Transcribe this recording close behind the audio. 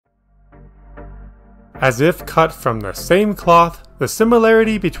As if cut from the same cloth, the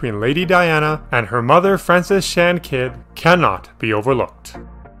similarity between Lady Diana and her mother Frances Shand Kydd cannot be overlooked.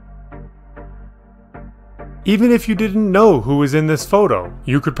 Even if you didn't know who was in this photo,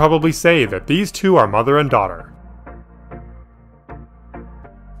 you could probably say that these two are mother and daughter.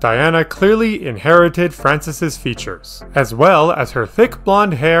 Diana clearly inherited Frances's features, as well as her thick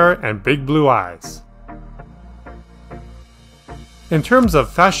blonde hair and big blue eyes. In terms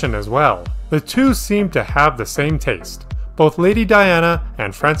of fashion as well, the two seem to have the same taste. Both Lady Diana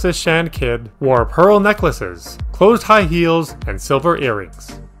and Frances Shand Kydd wore pearl necklaces, closed high heels, and silver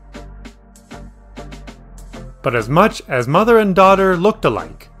earrings. But as much as mother and daughter looked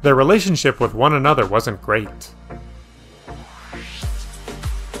alike, their relationship with one another wasn't great.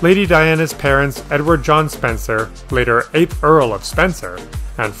 Lady Diana's parents, Edward John Spencer, later 8th Earl of Spencer,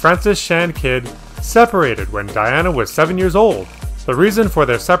 and Frances Shand Kydd separated when Diana was 7 years old. The reason for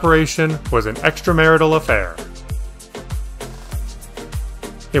their separation was an extramarital affair.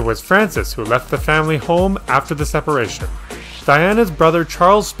 It was Frances who left the family home after the separation. Diana's brother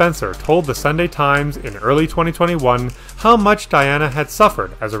Charles Spencer told the Sunday Times in early 2021 how much Diana had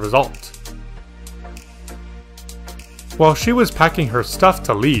suffered as a result. While she was packing her stuff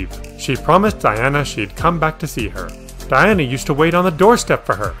to leave, she promised Diana she'd come back to see her. Diana used to wait on the doorstep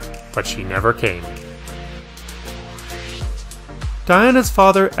for her, but she never came. Diana's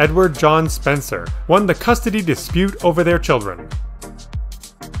father, Edward John Spencer, won the custody dispute over their children.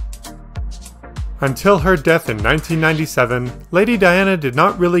 Until her death in 1997, Lady Diana did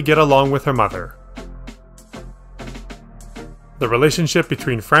not really get along with her mother. The relationship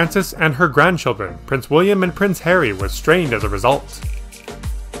between Frances and her grandchildren, Prince William and Prince Harry, was strained as a result.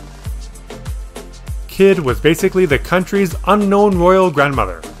 Kydd was basically the country's unknown royal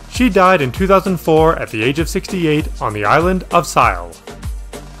grandmother. She died in 2004 at the age of 68 on the island of Sile.